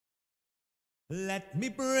Let me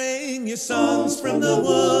bring you songs from the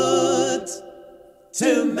woods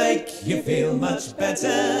to make you feel much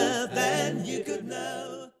better than you could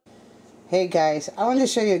know. Hey guys, I want to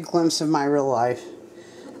show you a glimpse of my real life.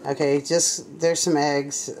 Okay, there's some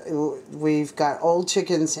eggs. We've got old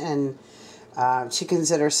chickens and chickens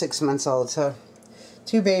that are 6 months old. So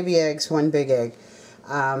 2 baby eggs, 1 big egg.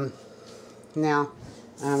 Now,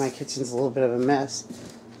 my kitchen's a little bit of a mess.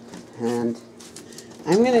 And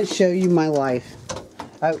I'm going to show you my life.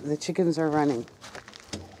 Oh, the chickens are running.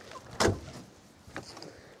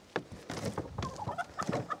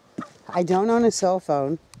 I don't own a cell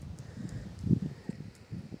phone.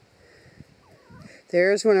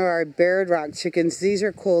 There's one of our Barred Rock chickens. These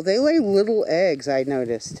are cool. They lay little eggs, I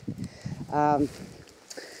noticed.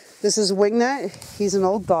 This is Wingnut. He's an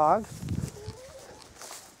old dog.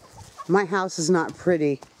 My house is not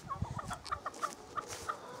pretty.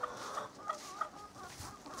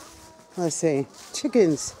 Let's see.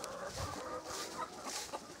 Chickens.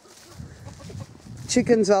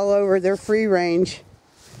 Chickens all over. They're free range.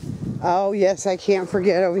 Oh, yes, I can't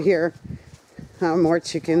forget over here. More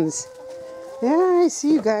chickens. Yeah, I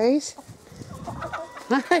see you guys.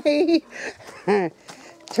 Hi.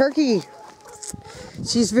 Turkey.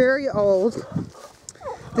 She's very old.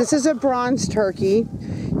 This is a bronze turkey.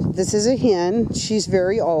 This is a hen. She's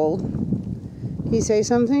very old. Can you say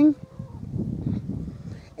something?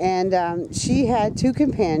 And she had 2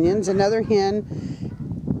 companions, another hen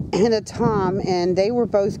and a tom, and they were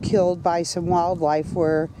both killed by some wildlife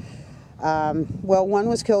where, well, one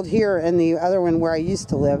was killed here and the other one where I used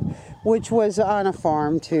to live, which was on a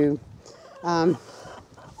farm too. Yeah,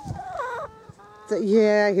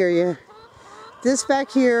 I hear you. This back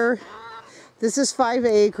here, this is 5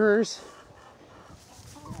 acres.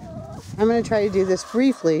 I'm going to try to do this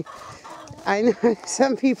briefly. I know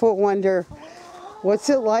some people wonder, what's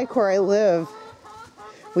it like where I live?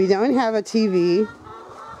 We don't have a TV.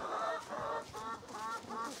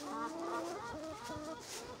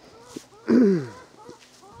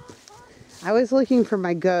 I was looking for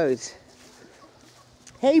my goats.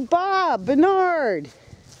 Hey Bob, Bernard!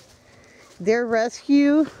 They're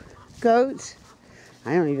rescue goats.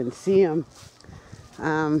 I don't even see them.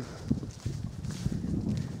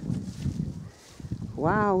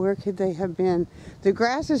 Wow, where could they have been? The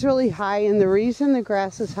grass is really high, and the reason the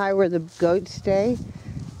grass is high where the goats stay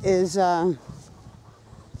is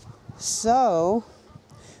so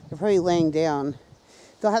they're probably laying down.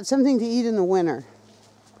 They'll have something to eat in the winter.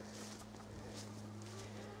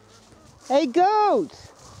 Hey,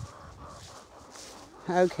 goats!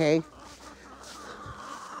 Okay.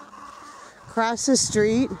 Across the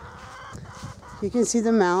street, you can see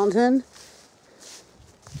the mountain.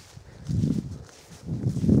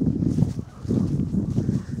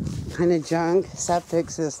 Kind of junk, septic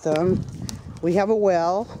system. We have a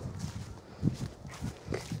well.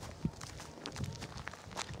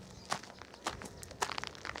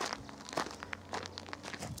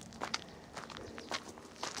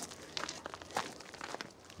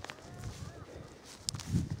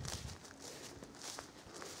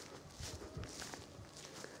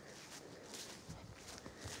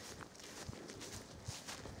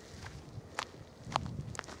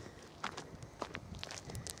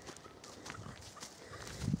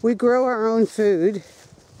 We grow our own food.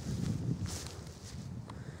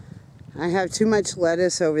 I have too much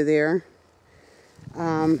lettuce over there.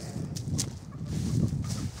 And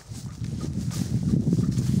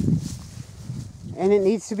it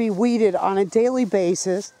needs to be weeded on a daily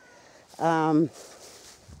basis. Now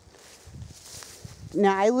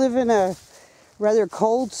I live in a rather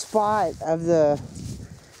cold spot of the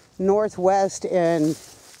Northwest, and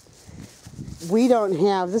we don't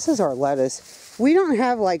have, this is our lettuce. We don't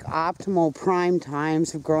have like optimal prime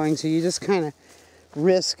times of growing, so you just kind of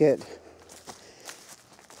risk it.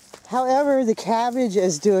 However, the cabbage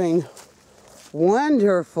is doing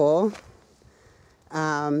wonderful.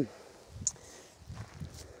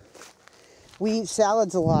 We eat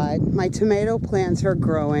salads a lot. My tomato plants are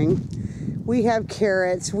growing. We have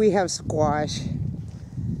carrots. We have squash.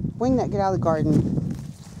 Wingnut, get out of the garden.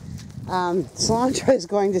 Cilantro is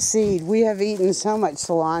going to seed. We have eaten so much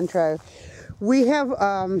cilantro. We have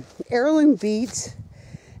heirloom beets,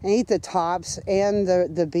 and eat the tops and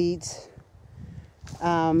the beets.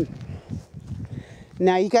 Now,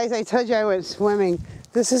 you guys, I told you I went swimming.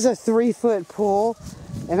 This is a 3-foot pool,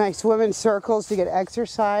 and I swim in circles to get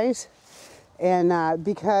exercise. And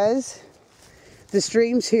because the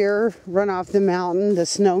streams here run off the mountain, the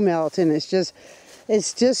snow melts, and it's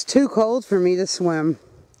just too cold for me to swim.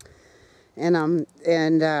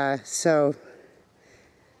 And so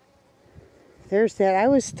there's that. I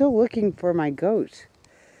was still looking for my goats.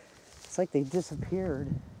 It's like they disappeared.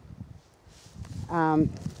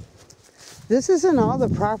 This isn't all the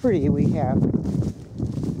property we have.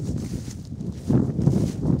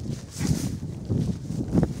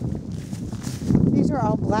 These are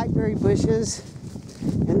all blackberry bushes,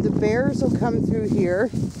 and the bears will come through here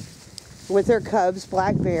with their cubs,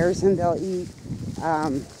 black bears, and they'll eat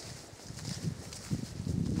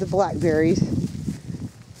the blackberries.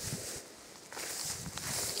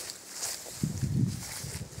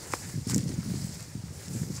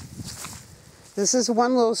 This is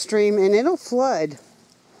one little stream, and it'll flood.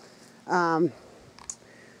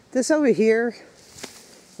 This over here,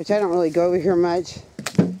 which I don't really go over here much,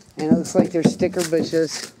 and it looks like there's sticker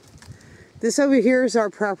bushes. This over here is our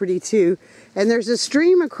property too, and there's a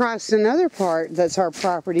stream across another part that's our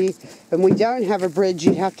property, and we don't have a bridge.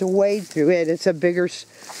 You have to wade through it. It's a bigger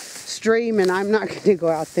stream, and I'm not going to go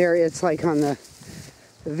out there. It's like on the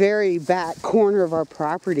very back corner of our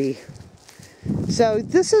property. So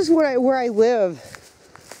this is where I live,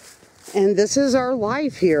 and this is our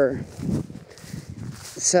life here.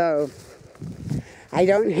 So I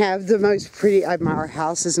don't have the most pretty, our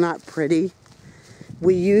house is not pretty.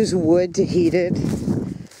 We use wood to heat it.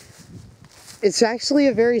 It's actually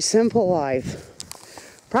a very simple life.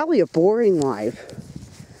 Probably a boring life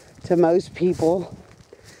to most people.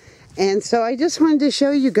 And so I just wanted to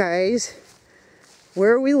show you guys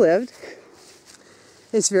where we lived.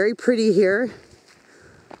 It's very pretty here.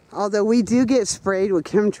 Although we do get sprayed with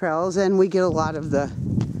chemtrails, and we get a lot of the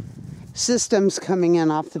systems coming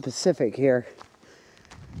in off the Pacific here.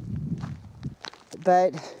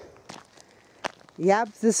 But, yep,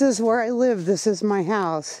 this is where I live. This is my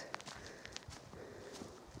house.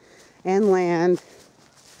 And land.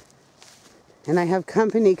 And I have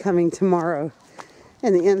company coming tomorrow.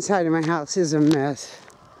 And the inside of my house is a mess.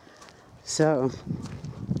 So,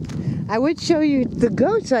 I would show you the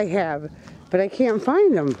goats I have, but I can't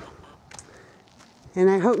find them. And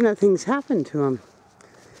I hope nothing's happened to them.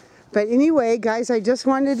 But anyway, guys, I just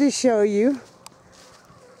wanted to show you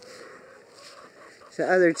the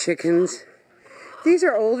other chickens. These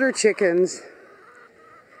are older chickens.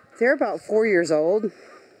 They're about 4 years old.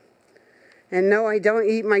 And no, I don't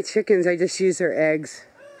eat my chickens. I just use their eggs.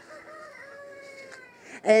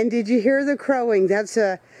 And did you hear the crowing? That's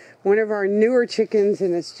one of our newer chickens,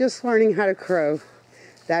 and it's just learning how to crow.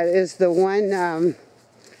 That is the one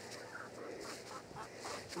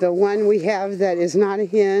we have that is not a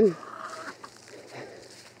hen.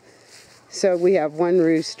 So we have one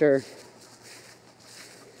rooster.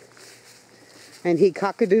 And he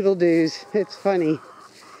cock-a-doodle-doos. It's funny.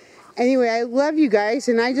 Anyway, I love you guys,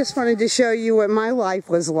 and I just wanted to show you what my life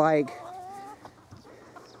was like.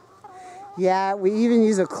 Yeah, we even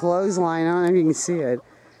use a clothesline. I don't know if you can see it.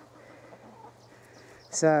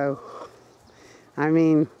 So, I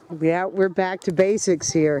mean, we're back to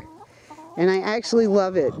basics here. And I actually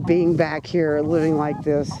love it, being back here, living like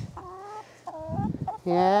this.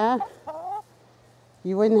 Yeah?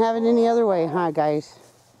 You wouldn't have it any other way, huh, guys?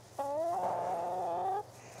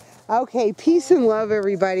 Okay, peace and love,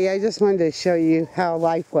 everybody. I just wanted to show you how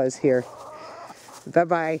life was here.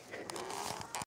 Bye-bye.